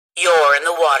You're in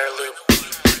the water loop.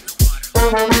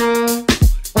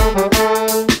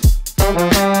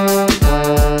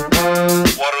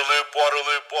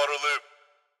 Waterloop.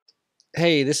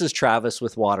 Hey, this is Travis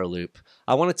with Waterloop.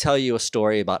 I want to tell you a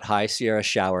story about High Sierra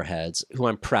Showerheads, who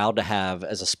I'm proud to have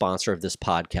as a sponsor of this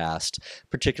podcast,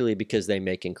 particularly because they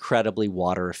make incredibly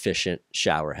water-efficient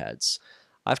showerheads.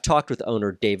 I've talked with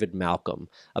owner David Malcolm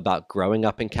about growing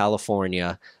up in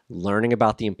California, learning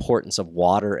about the importance of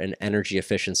water and energy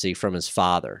efficiency from his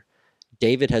father.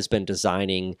 David has been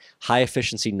designing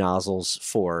high-efficiency nozzles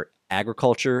for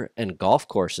agriculture and golf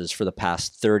courses for the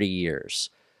past 30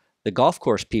 years. The golf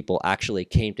course people actually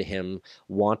came to him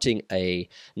wanting a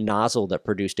nozzle that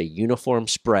produced a uniform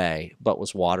spray but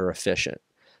was water efficient.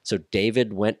 So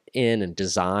David went in and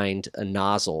designed a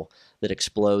nozzle that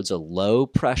explodes a low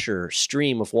pressure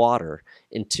stream of water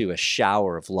into a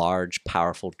shower of large,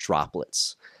 powerful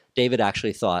droplets. David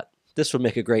actually thought this would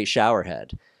make a great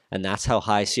showerhead, and that's how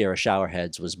High Sierra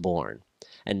Showerheads was born.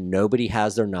 And nobody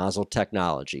has their nozzle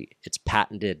technology. It's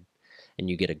patented, and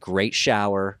you get a great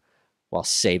shower while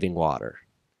saving water.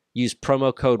 Use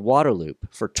promo code WATERLOOP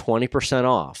for 20%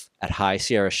 off at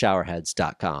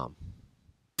highsierrashowerheads.com.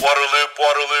 Waterloop.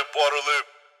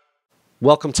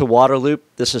 Welcome to Waterloop.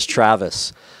 This is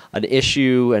Travis. An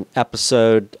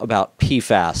episode about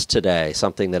PFAS today,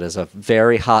 something that is a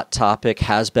very hot topic,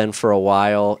 has been for a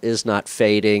while, is not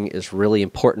fading, is really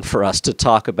important for us to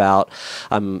talk about.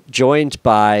 I'm joined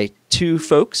by two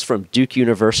folks from Duke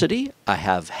University. I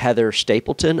have Heather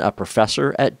Stapleton, a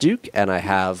professor at Duke, and I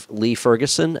have Lee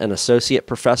Ferguson, an associate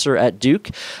professor at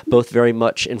Duke, both very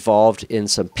much involved in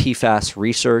some PFAS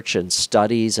research and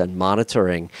studies and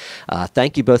monitoring.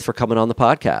 Thank you both for coming on the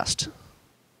podcast.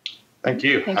 Thank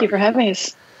you. Thank you for having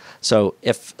us. So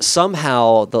if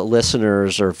somehow the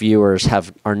listeners or viewers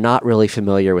are not really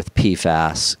familiar with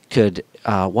PFAS, could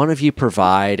one of you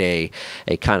provide a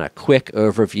kind of quick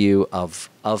overview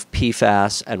of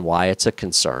PFAS and why it's a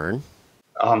concern?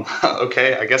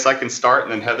 Okay, I guess I can start,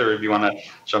 and then Heather, if you want to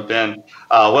jump in.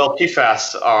 Well,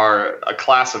 PFAS are a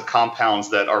class of compounds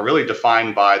that are really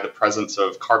defined by the presence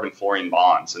of carbon-fluorine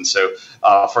bonds. And so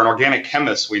for an organic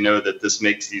chemist, we know that this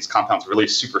makes these compounds really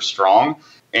super strong.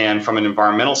 And from an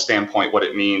environmental standpoint, what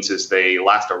it means is they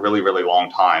last a really, really long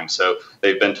time. So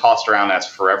they've been tossed around as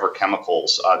forever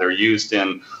chemicals. They're used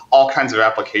in all kinds of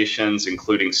applications,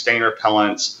 including stain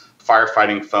repellents,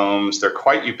 firefighting foams. They're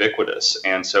quite ubiquitous.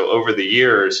 And so over the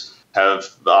years have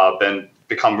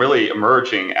become really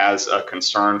emerging as a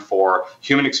concern for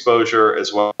human exposure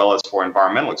as well as for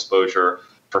environmental exposure.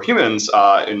 For humans,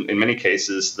 in many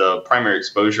cases, the primary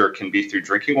exposure can be through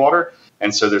drinking water.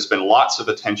 And so there's been lots of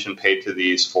attention paid to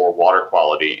these for water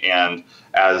quality. And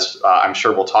as I'm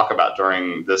sure we'll talk about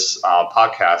during this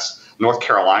podcast, North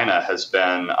Carolina has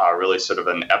been really sort of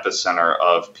an epicenter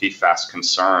of PFAS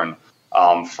concern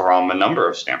from a number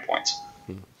of standpoints.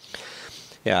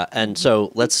 Yeah, and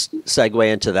so let's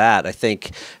segue into that. I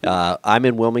think I'm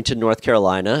in Wilmington, North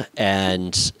Carolina,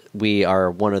 and we are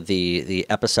one of the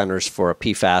epicenters for a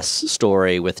PFAS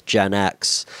story with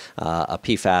GenX, a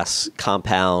PFAS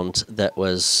compound that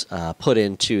was put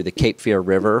into the Cape Fear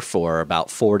River for about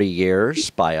 40 years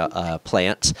by a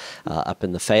plant up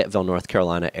in the Fayetteville, North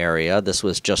Carolina area. This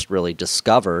was just really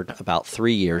discovered about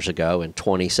 3 years ago in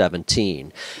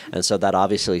 2017. And so that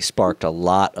obviously sparked a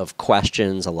lot of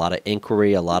questions, a lot of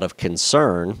inquiry, a lot of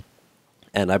concern.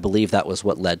 And I believe that was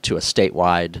what led to a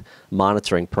statewide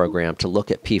monitoring program to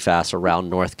look at PFAS around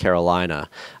North Carolina.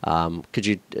 Could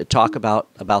you talk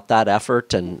about that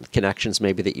effort and connections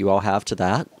maybe that you all have to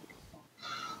that?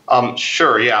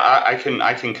 Sure. Yeah, I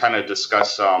can kind of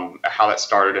discuss how that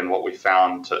started and what we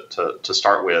found to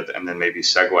start with, and then maybe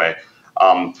segue.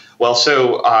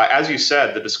 As you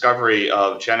said, the discovery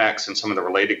of GenX and some of the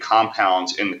related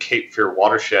compounds in the Cape Fear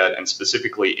watershed, and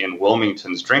specifically in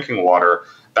Wilmington's drinking water,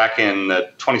 back in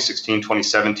 2016,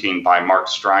 2017 by Mark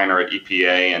Striner at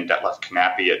EPA and Detlef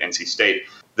Knappe at NC State,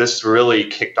 this really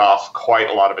kicked off quite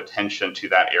a lot of attention to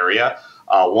that area.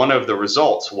 One of the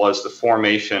results was the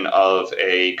formation of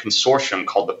a consortium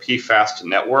called the PFAS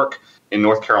Network in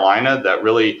North Carolina that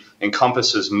really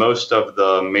encompasses most of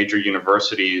the major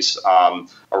universities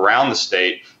around the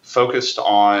state, focused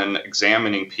on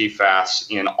examining PFAS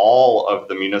in all of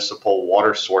the municipal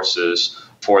water sources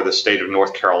for the state of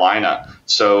North Carolina.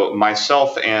 So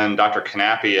myself and Dr.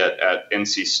 Knappe at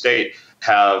NC State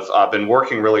have been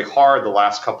working really hard the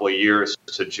last couple of years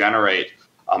to generate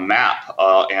a map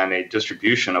and a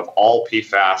distribution of all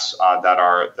PFAS that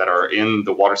are in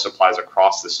the water supplies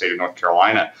across the state of North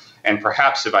Carolina. And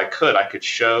perhaps if I could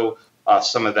show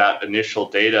some of that initial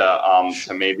data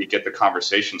to maybe get the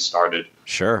conversation started.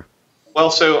 Sure.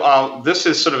 This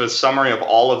is sort of a summary of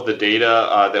all of the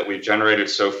data that we've generated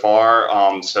so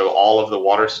far. So all of the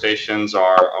water stations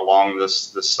are along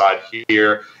this side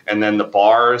here, and then the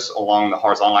bars along the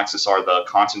horizontal axis are the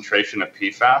concentration of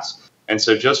PFAS. And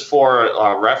so just for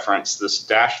reference, this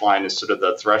dashed line is sort of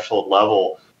the threshold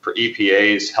level for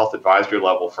EPA's health advisory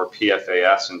level for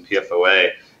PFAS and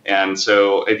PFOA. And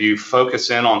so if you focus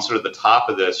in on sort of the top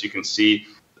of this, you can see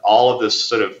all of this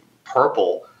sort of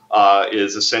purple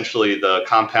is essentially the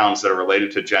compounds that are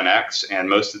related to GenX, and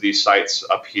most of these sites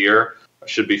up here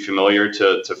should be familiar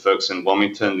to folks in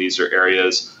Wilmington. These are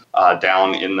areas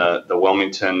down in the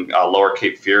Wilmington Lower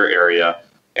Cape Fear area,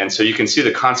 and so you can see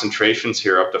the concentrations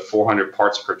here up to 400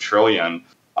 parts per trillion,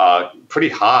 pretty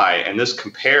high, and this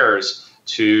compares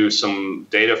to some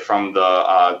data from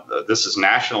this is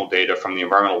national data from the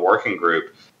Environmental Working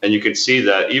Group, and you can see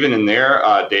that even in their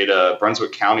data,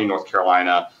 Brunswick County, North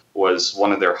Carolina, was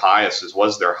one of their highest,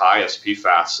 was their highest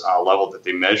PFAS level that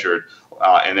they measured.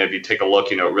 And if you take a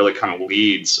look, it really kind of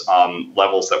leads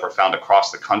levels that were found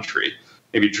across the country.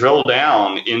 If you drill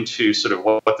down into sort of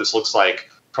what this looks like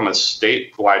from a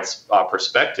statewide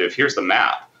perspective, here's the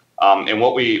map. And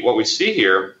what we see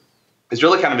here is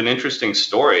really kind of an interesting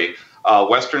story.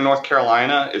 Western North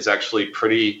Carolina is actually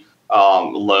pretty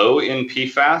low in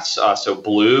PFAS. So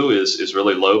blue is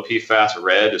really low PFAS,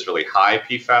 red is really high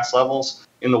PFAS levels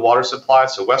in the water supply.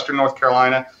 So Western North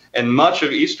Carolina and much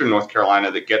of Eastern North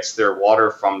Carolina that gets their water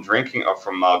from drinking or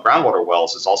from groundwater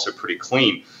wells is also pretty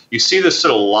clean. You see this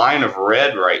sort of line of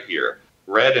red right here,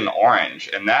 red and orange,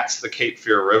 and that's the Cape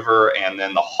Fear River and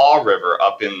then the Haw River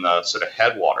up in the sort of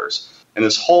headwaters. And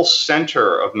this whole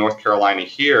center of North Carolina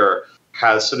here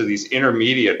has sort of these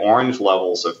intermediate orange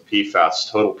levels of PFAS,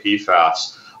 total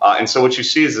PFAS. And so what you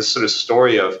see is this sort of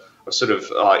story of sort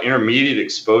of intermediate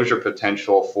exposure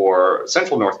potential for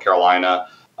central North Carolina,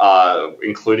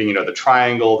 including, the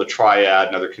Triangle, the Triad,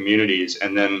 and other communities,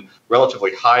 and then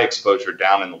relatively high exposure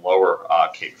down in the lower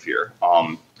Cape Fear.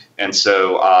 And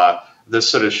so this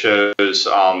sort of shows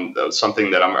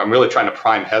something that I'm really trying to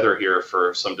prime Heather here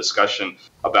for some discussion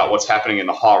about what's happening in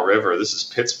the Haw River. This is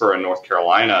Pittsburgh in North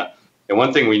Carolina. And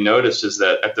one thing we noticed is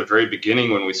that at the very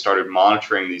beginning when we started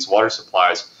monitoring these water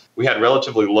supplies, we had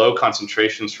relatively low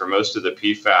concentrations for most of the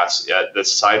PFAS at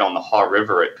this site on the Haw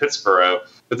River at Pittsburgh.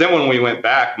 But then when we went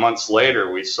back months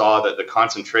later, we saw that the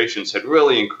concentrations had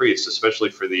really increased, especially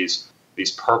for these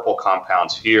purple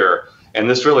compounds here. And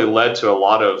this really led to a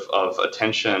lot of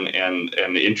attention and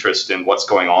interest in what's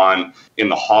going on in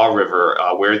the Haw River,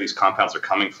 where these compounds are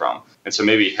coming from. And so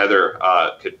maybe Heather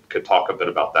could talk a bit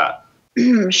about that.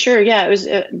 Sure. Yeah, it was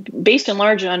based in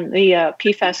large on the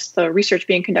PFAS, the research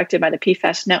being conducted by the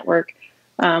PFAS network.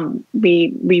 We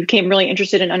became really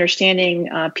interested in understanding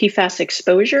PFAS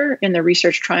exposure in the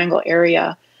Research Triangle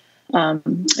area.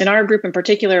 And our group in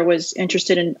particular was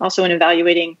interested in also in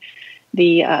evaluating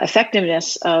the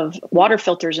effectiveness of water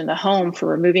filters in the home for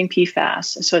removing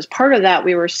PFAS. So as part of that,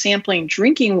 we were sampling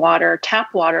drinking water,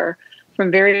 tap water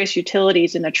from various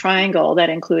utilities in the Triangle that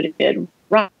included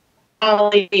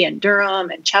Raleigh and Durham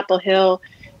and Chapel Hill,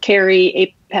 Cary,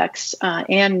 Apex,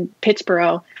 and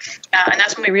Pittsburgh. And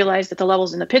that's when we realized that the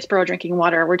levels in the Pittsburgh drinking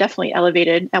water were definitely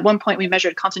elevated. At one point, we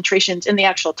measured concentrations in the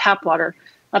actual tap water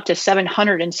up to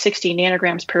 760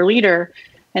 nanograms per liter.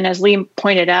 And as Lee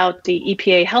pointed out, the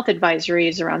EPA health advisory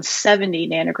is around 70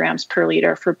 nanograms per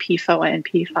liter for PFOA and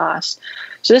PFAS.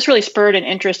 So this really spurred an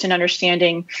interest in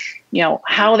understanding,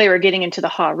 how they were getting into the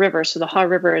Haw River. So the Haw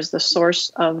River is the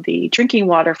source of the drinking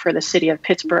water for the city of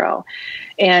Pittsburgh.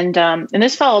 And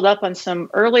this followed up on some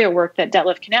earlier work that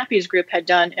Detlef Knappy's group had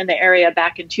done in the area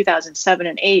back in 2007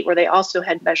 and 2008, where they also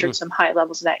had measured some high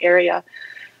levels in that area.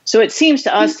 So it seems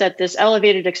to us that this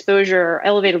elevated exposure or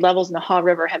elevated levels in the Haw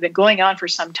River have been going on for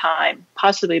some time,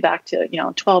 possibly back to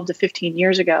 12 to 15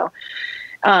 years ago.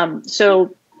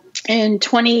 So in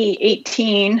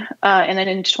 2018 and then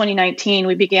in 2019,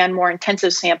 we began more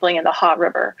intensive sampling in the Haw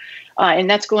River, and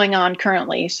that's going on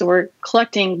currently. So we're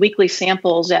collecting weekly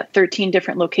samples at 13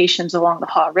 different locations along the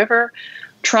Haw River,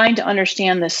 trying to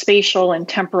understand the spatial and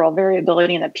temporal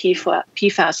variability in the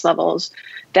PFAS levels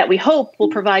that we hope will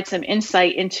provide some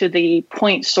insight into the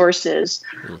point sources,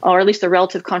 or at least the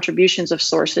relative contributions of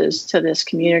sources to this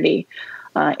community.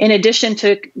 In addition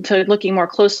to looking more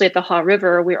closely at the Haw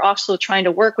River, we're also trying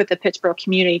to work with the Pittsburgh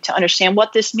community to understand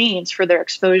what this means for their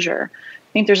exposure.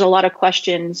 I think there's a lot of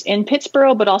questions in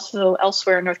Pittsburgh, but also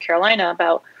elsewhere in North Carolina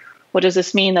about what does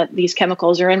this mean that these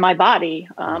chemicals are in my body?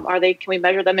 Can we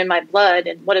measure them in my blood?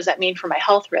 And what does that mean for my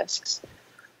health risks?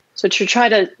 So to try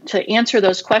to answer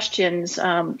those questions,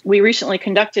 we recently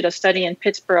conducted a study in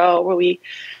Pittsburgh where we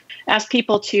asked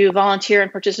people to volunteer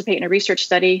and participate in a research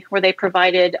study where they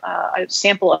provided a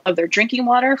sample of their drinking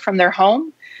water from their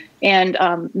home and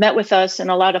met with us and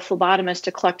allowed a phlebotomist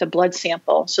to collect a blood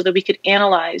sample so that we could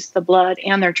analyze the blood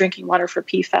and their drinking water for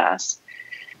PFAS.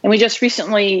 And we just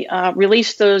recently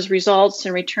released those results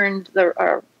and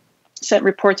sent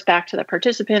reports back to the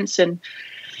participants. And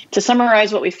to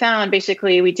summarize what we found,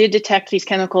 basically, we did detect these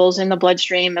chemicals in the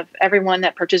bloodstream of everyone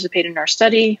that participated in our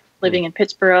study living in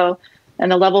Pittsburgh,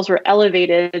 and the levels were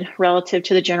elevated relative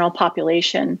to the general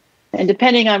population. And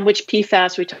depending on which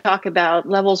PFAS we talk about,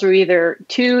 levels were either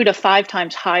 2 to 5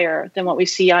 times higher than what we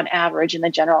see on average in the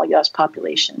general U.S.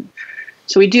 population.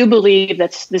 So we do believe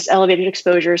that this elevated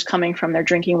exposure is coming from their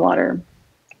drinking water.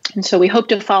 And so we hope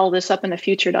to follow this up in the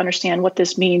future to understand what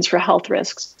this means for health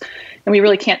risks. And we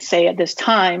really can't say at this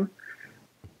time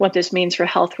what this means for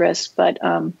health risks. But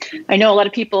I know a lot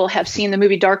of people have seen the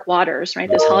movie Dark Waters, right?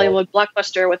 This Hollywood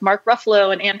blockbuster with Mark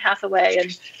Ruffalo and Anne Hathaway.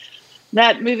 And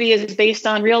that movie is based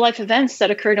on real life events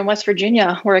that occurred in West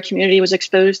Virginia, where a community was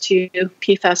exposed to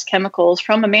PFAS chemicals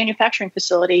from a manufacturing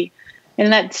facility. In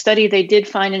that study, they did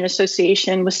find an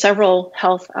association with several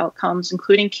health outcomes,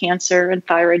 including cancer and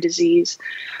thyroid disease.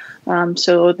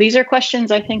 So these are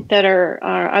questions, I think, that are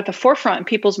at the forefront in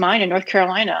people's mind in North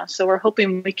Carolina. So we're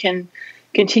hoping we can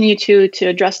continue to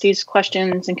address these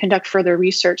questions and conduct further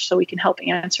research so we can help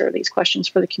answer these questions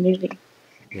for the community.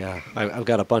 Yeah, I've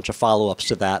got a bunch of follow-ups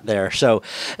to that there. So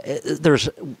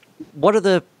what's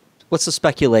the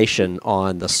speculation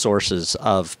on the sources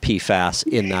of PFAS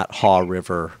in that Haw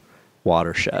River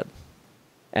watershed?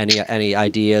 Any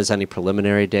ideas, any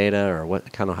preliminary data, or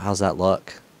what kind of, how's that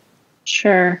look?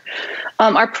 Sure.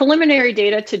 Our preliminary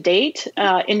data to date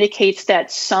indicates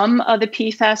that some of the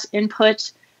PFAS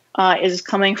input is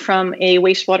coming from a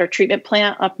wastewater treatment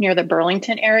plant up near the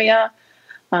Burlington area.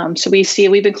 So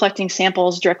we've been collecting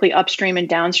samples directly upstream and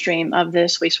downstream of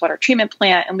this wastewater treatment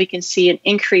plant, and we can see an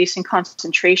increase in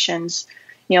concentrations,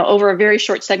 over a very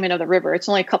short segment of the river. It's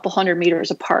only a couple hundred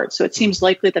meters apart. So it seems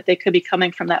likely that they could be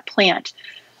coming from that plant.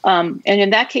 And in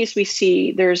that case, we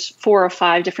see there's 4 or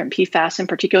 5 different PFAS in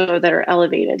particular that are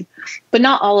elevated, but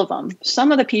not all of them.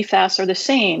 Some of the PFAS are the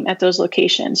same at those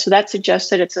locations. So that suggests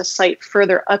that it's a site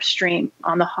further upstream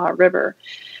on the Haw River.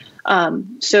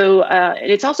 So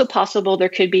it's also possible there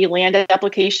could be land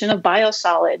application of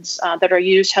biosolids that are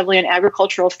used heavily in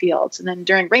agricultural fields. And then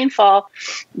during rainfall,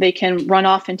 they can run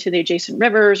off into the adjacent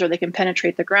rivers or they can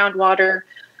penetrate the groundwater.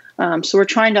 So we're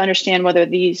trying to understand whether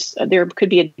there could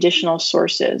be additional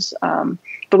sources.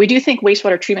 But we do think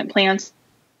wastewater treatment plants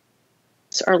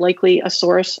are likely a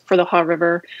source for the Haw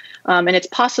River. And it's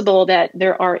possible that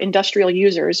there are industrial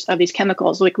users of these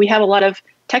chemicals. Like we have a lot of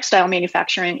textile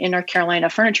manufacturing in North Carolina,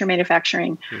 furniture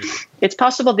manufacturing. It's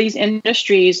possible these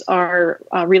industries are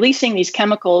releasing these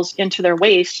chemicals into their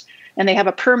waste, and they have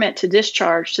a permit to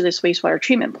discharge to this wastewater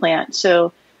treatment plant.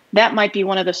 So that might be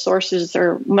one of the sources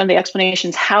or one of the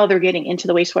explanations how they're getting into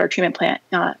the wastewater treatment plant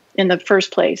in the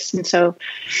first place. And so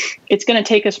it's going to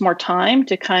take us more time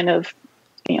to kind of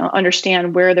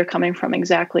understand where they're coming from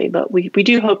exactly. But we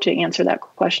do hope to answer that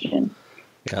question.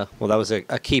 Yeah, well, that was a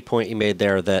key point you made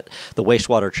there, that the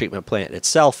wastewater treatment plant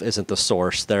itself isn't the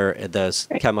source. Those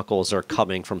chemicals are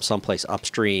coming from someplace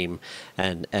upstream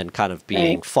and kind of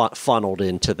being funneled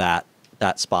into that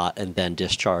spot and then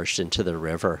discharged into the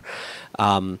river.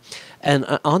 And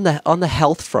on the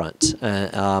health front,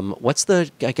 what's the,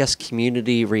 I guess,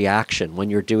 community reaction when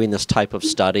you're doing this type of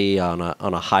study on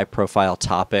a high profile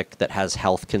topic that has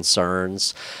health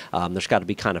concerns? There's got to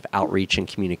be kind of outreach and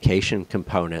communication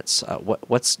components.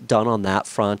 What's done on that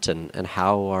front, and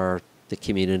how are the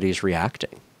communities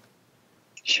reacting?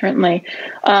 Certainly.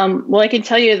 Well, I can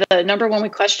tell you the number one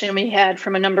question we had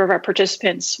from a number of our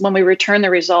participants when we returned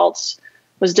the results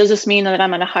was, does this mean that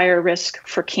I'm at a higher risk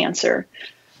for cancer?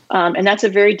 And that's a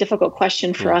very difficult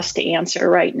question for us to answer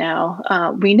right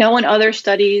now. We know in other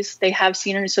studies they have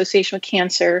seen an association with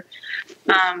cancer.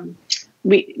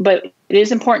 But it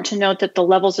is important to note that the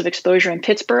levels of exposure in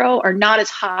Pittsburgh are not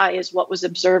as high as what was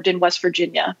observed in West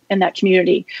Virginia in that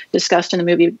community discussed in the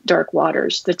movie Dark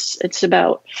Waters. It's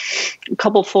about a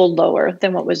couple-fold lower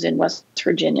than what was in West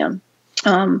Virginia.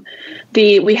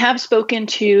 We have spoken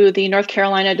to the North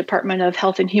Carolina Department of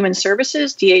Health and Human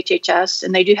Services, DHHS,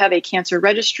 and they do have a cancer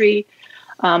registry,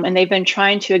 and they've been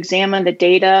trying to examine the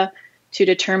data to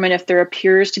determine if there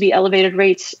appears to be elevated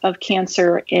rates of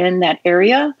cancer in that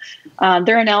area.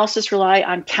 Their analysis rely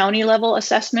on county level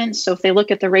assessments. So if they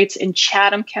look at the rates in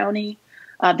Chatham County,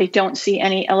 they don't see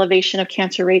any elevation of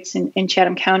cancer rates in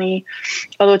Chatham County.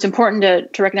 Although it's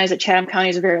important to recognize that Chatham County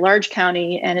is a very large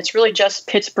county, and it's really just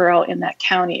Pittsburgh in that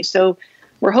county. So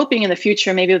we're hoping in the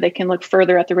future maybe they can look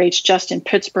further at the rates just in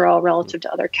Pittsburgh relative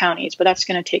to other counties, but that's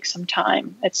going to take some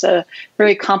time. It's a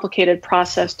very complicated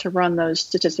process to run those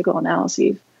statistical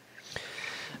analyses.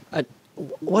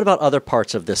 What about other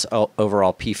parts of this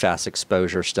overall PFAS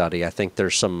exposure study? I think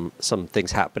there's some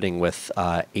things happening with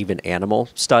even animal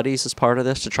studies as part of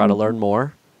this to try to learn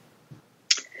more.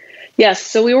 Yes,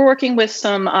 so we were working with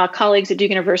some colleagues at Duke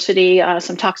University,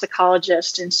 some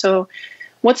toxicologists, and so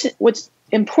what's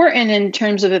important in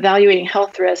terms of evaluating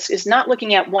health risks is not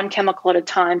looking at one chemical at a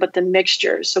time, but the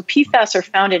mixtures. So PFAS are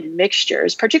found in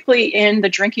mixtures, particularly in the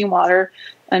drinking water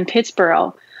in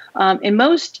Pittsburgh. And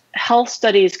most health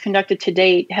studies conducted to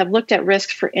date have looked at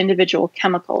risks for individual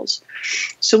chemicals.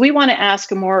 So we want to ask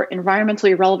a more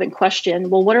environmentally relevant question.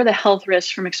 Well, what are the health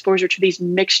risks from exposure to these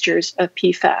mixtures of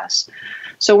PFAS?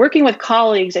 So working with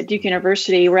colleagues at Duke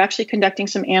University, we're actually conducting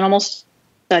some animal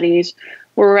studies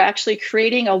where we're actually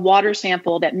creating a water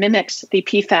sample that mimics the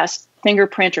PFAS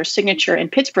fingerprint or signature in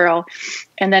Pittsburgh,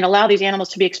 and then allow these animals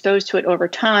to be exposed to it over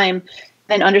time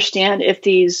and understand if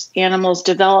these animals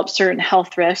develop certain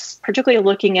health risks, particularly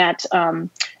looking at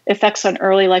effects on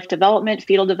early life development,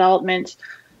 fetal development,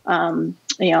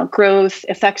 growth,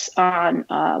 effects on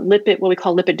what we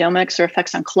call lipidomics, or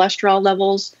effects on cholesterol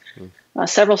levels.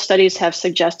 Several studies have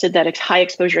suggested that high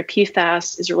exposure to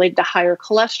PFAS is related to higher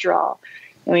cholesterol.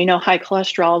 And we know high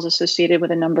cholesterol is associated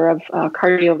with a number of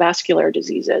cardiovascular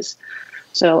diseases.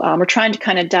 So we're trying to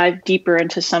kind of dive deeper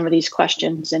into some of these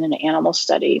questions in an animal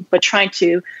study, but trying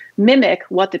to mimic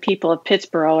what the people of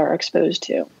Pittsburgh are exposed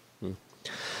to.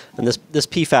 And this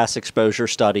PFAS exposure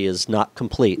study is not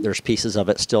complete. There's pieces of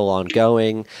it still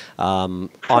ongoing. On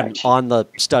the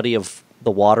study of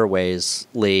the waterways,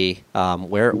 Lee,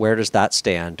 where does that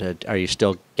stand? Are you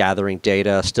still gathering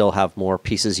data? Still have more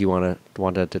pieces you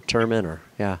want to determine, or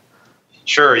yeah?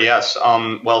 Sure. Yes.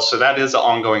 Well, so that is an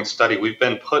ongoing study. We've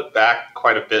been put back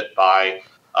quite a bit by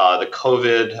the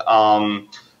COVID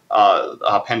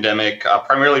pandemic,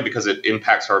 primarily because it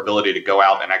impacts our ability to go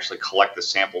out and actually collect the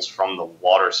samples from the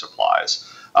water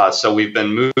supplies. So we've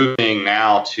been moving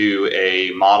now to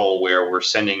a model where we're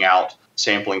sending out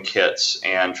sampling kits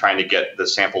and trying to get the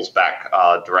samples back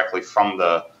directly from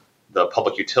the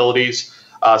public utilities.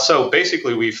 So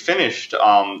basically, we finished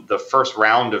the first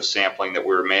round of sampling that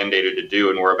we were mandated to do,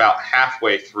 and we're about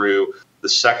halfway through the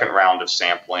second round of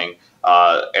sampling.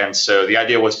 And so the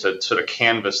idea was to sort of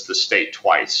canvass the state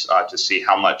twice to see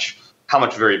how much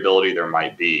variability there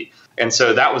might be. And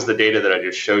so that was the data that I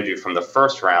just showed you from the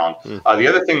first round. The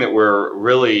other thing that we're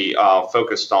really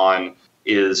focused on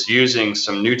is using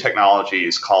some new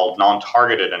technologies called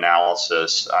non-targeted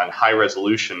analysis and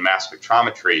high-resolution mass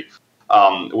spectrometry,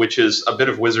 which is a bit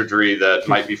of wizardry that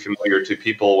might be familiar to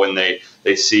people when they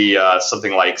see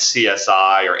something like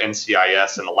CSI or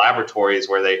NCIS in the laboratories,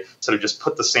 where they sort of just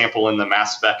put the sample in the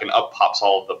mass spec and up pops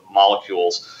all of the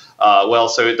molecules. Well,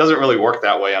 so it doesn't really work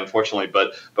that way, unfortunately,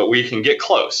 but we can get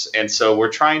close. And so we're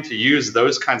trying to use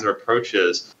those kinds of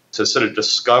approaches to sort of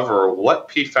discover what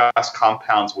PFAS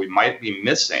compounds we might be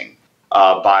missing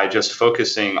by just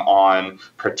focusing on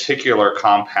particular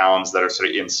compounds that are sort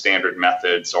of in standard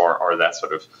methods or that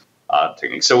sort of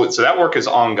technique. So that work is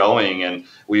ongoing, and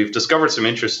we've discovered some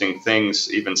interesting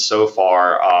things even so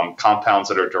far, compounds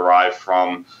that are derived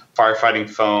from firefighting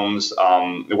foams.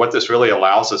 What this really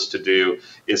allows us to do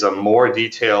is a more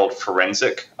detailed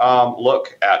forensic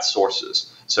look at sources.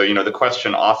 So, the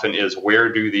question often is, where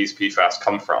do these PFAS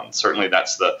come from? Certainly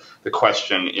that's the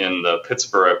question in the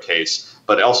Pittsburgh case,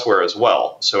 but elsewhere as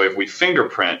well. So if we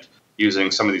fingerprint using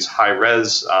some of these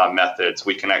high-res methods,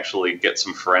 we can actually get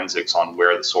some forensics on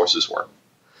where the sources were.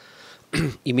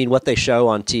 You mean what they show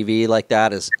on TV like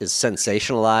that is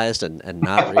sensationalized and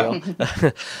not real?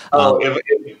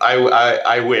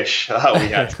 I wish we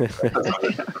had.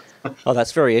 Oh,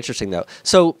 that's very interesting, though.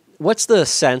 So what's the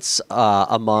sense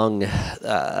among,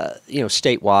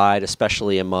 statewide,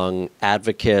 especially among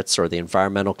advocates or the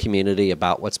environmental community,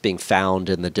 about what's being found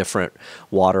in the different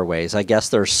waterways? I guess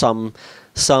there's some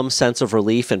sense of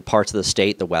relief in parts of the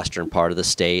state, the western part of the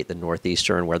state, the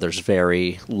northeastern, where there's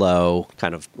very low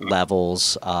kind of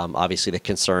levels. Obviously, the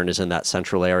concern is in that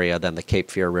central area, then the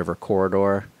Cape Fear River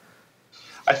corridor.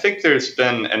 I think there's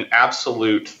been an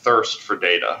absolute thirst for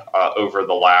data over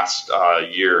the last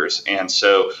years. And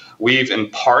so we've in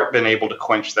part been able to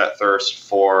quench that thirst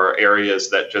for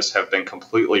areas that just have been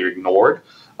completely ignored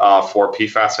for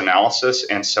PFAS analysis.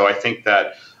 And so I think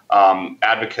that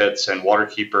advocates and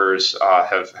waterkeepers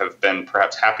have been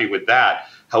perhaps happy with that.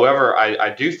 However, I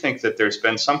do think that there's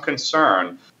been some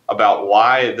concern about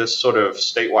why this sort of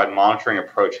statewide monitoring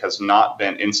approach has not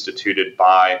been instituted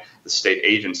by the state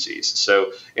agencies.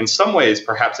 So in some ways,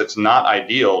 perhaps it's not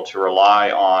ideal to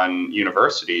rely on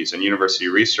universities and university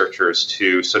researchers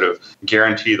to sort of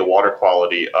guarantee the water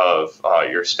quality of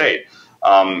your state.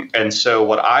 And so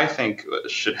what I think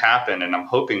should happen, and I'm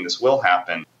hoping this will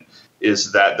happen,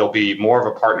 is that there'll be more of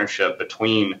a partnership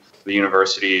between the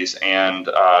universities and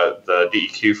the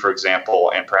DEQ, for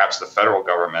example, and perhaps the federal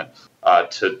government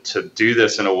to do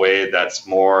this in a way that's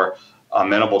more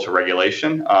amenable to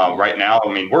regulation. Right now,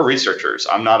 I mean, we're researchers.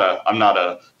 I'm not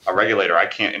a regulator. I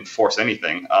can't enforce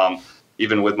anything,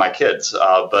 even with my kids.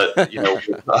 But you know,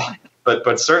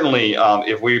 but certainly,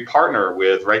 if we partner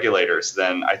with regulators,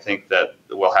 then I think that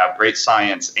we'll have great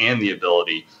science and the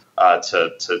ability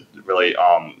to really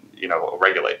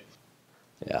regulate.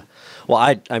 Yeah.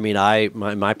 Well, I mean,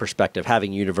 my perspective,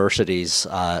 having universities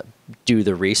do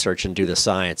the research and do the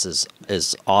science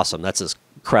is awesome. That's as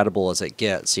credible as it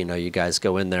gets. You know, you guys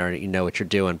go in there and you know what you're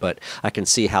doing, but I can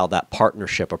see how that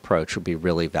partnership approach would be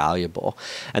really valuable.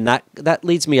 And that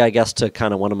leads me, I guess, to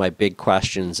kind of one of my big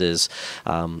questions is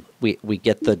we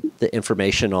get the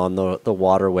information on the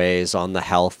waterways, on the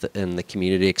health and the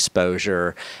community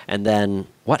exposure, and then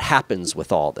what happens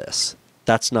with all this?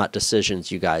 That's not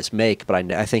decisions you guys make,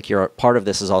 but I think part of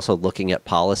this is also looking at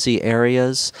policy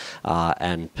areas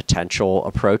and potential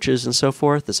approaches and so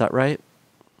forth. Is that right?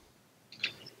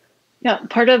 Yeah,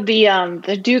 part of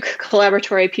the Duke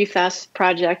Collaboratory PFAS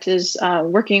project is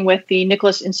working with the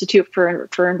Nicholas Institute for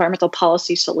Environmental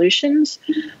Policy Solutions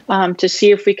to see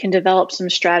if we can develop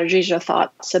some strategies or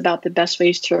thoughts about the best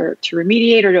ways to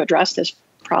remediate or to address this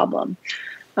problem.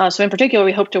 So in particular,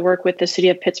 we hope to work with the city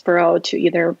of Pittsburgh to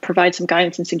either provide some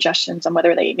guidance and suggestions on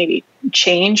whether they maybe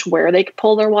change where they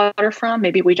pull their water from.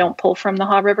 Maybe we don't pull from the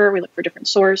Haw River, we look for a different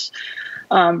source.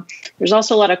 There's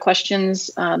also a lot of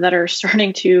questions that are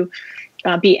starting to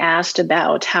be asked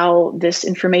about how this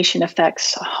information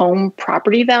affects home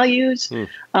property values.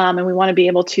 And we want to be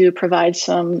able to provide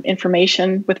some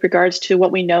information with regards to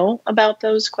what we know about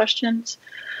those questions.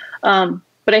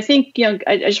 But I think,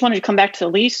 I just wanted to come back to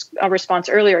Lee's response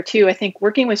earlier, too. I think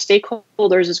working with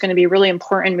stakeholders is going to be really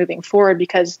important moving forward,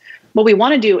 because what we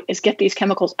want to do is get these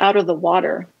chemicals out of the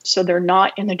water so they're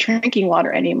not in the drinking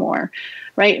water anymore.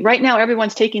 Right now,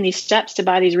 everyone's taking these steps to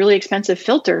buy these really expensive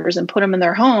filters and put them in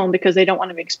their home because they don't want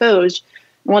to be exposed.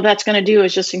 And what that's going to do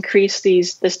is just increase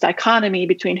this dichotomy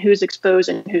between who's exposed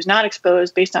and who's not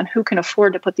exposed based on who can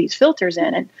afford to put these filters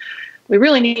in. And we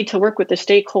really need to work with the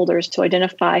stakeholders to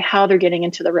identify how they're getting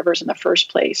into the rivers in the first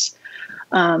place.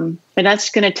 And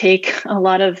that's going to take a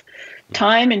lot of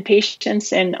time and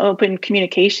patience and open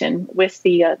communication with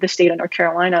the state of North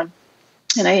Carolina.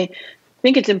 And I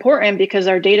think it's important because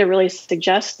our data really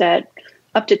suggests that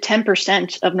up to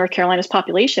 10% of North Carolina's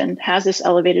population has this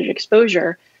elevated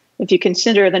exposure. If you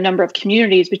consider the number of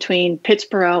communities between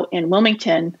Pittsburgh and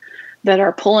Wilmington that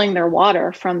are pulling their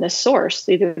water from this source,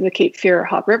 either the Cape Fear or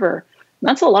Haw River,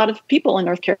 that's a lot of people in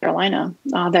North Carolina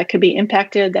that could be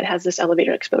impacted, that has this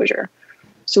elevated exposure.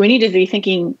 So we need to be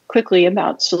thinking quickly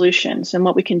about solutions and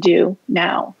what we can do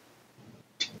now.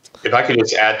 If I could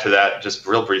just add to that just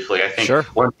real briefly, I think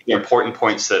one of the important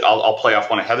points that I'll play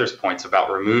off one of Heather's points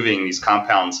about removing these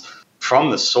compounds from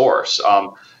the source.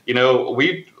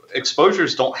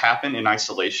 Exposures don't happen in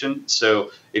isolation. So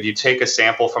if you take a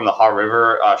sample from the Haw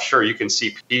River, sure, you can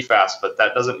see PFAS, but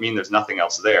that doesn't mean there's nothing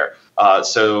else there.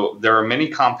 So there are many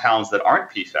compounds that aren't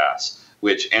PFAS,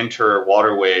 which enter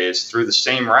waterways through the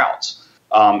same routes.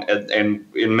 And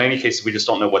in many cases, we just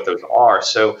don't know what those are.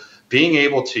 So being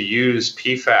able to use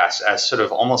PFAS as sort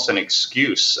of almost an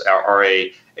excuse or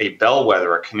a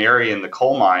bellwether, a canary in the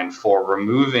coal mine for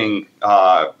removing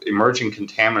emerging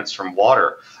contaminants from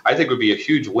water, I think would be a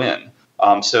huge win.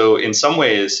 So in some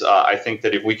ways, I think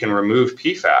that if we can remove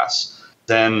PFAS,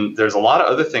 then there's a lot of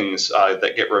other things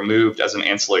that get removed as an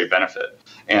ancillary benefit.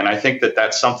 And I think that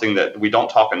that's something that we don't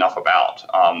talk enough about,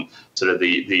 sort of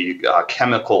the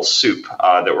chemical soup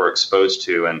that we're exposed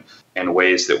to and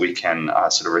ways that we can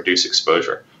sort of reduce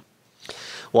exposure.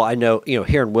 Well, I know,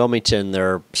 here in Wilmington,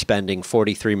 they're spending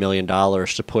 $43 million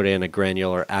to put in a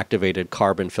granular activated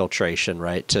carbon filtration,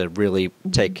 right, to really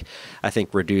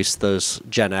reduce those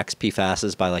GenX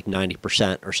PFASs by like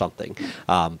 90% or something.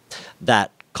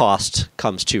 That cost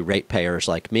comes to ratepayers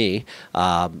like me.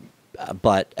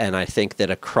 And I think that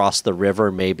across the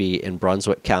river, maybe in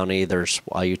Brunswick County, there's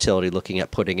a utility looking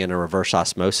at putting in a reverse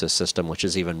osmosis system, which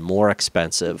is even more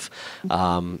expensive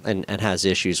and has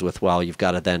issues with, you've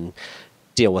got to then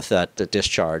deal with the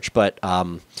discharge. But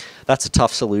that's a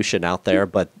tough solution out there.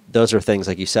 But those are things,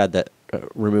 like you said, that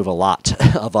remove a lot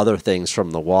of other things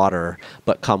from the water,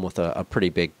 but come with a pretty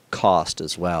big cost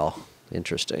as well.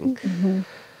 Interesting.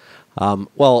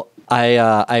 Well,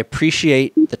 I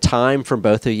appreciate the time from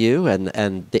both of you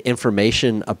and the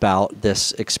information about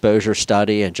this exposure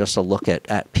study and just a look at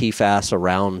PFAS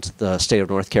around the state of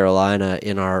North Carolina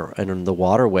in the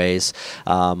waterways.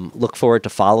 Look forward to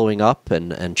following up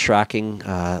and tracking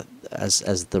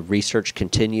as the research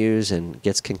continues and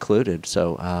gets concluded.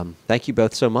 So thank you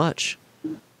both so much.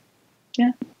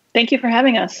 Yeah, thank you for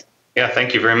having us. Yeah,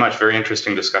 thank you very much. Very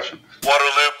interesting discussion.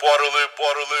 Waterloop, waterloop,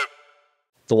 waterloop.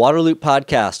 The Waterloop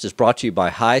podcast is brought to you by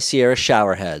High Sierra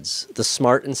Showerheads, the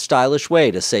smart and stylish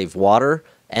way to save water,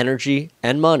 energy,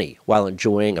 and money while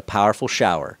enjoying a powerful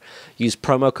shower. Use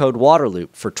promo code Waterloop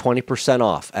for 20%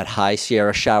 off at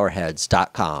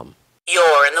highsierrashowerheads.com.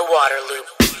 You're in the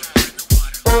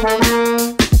Waterloop.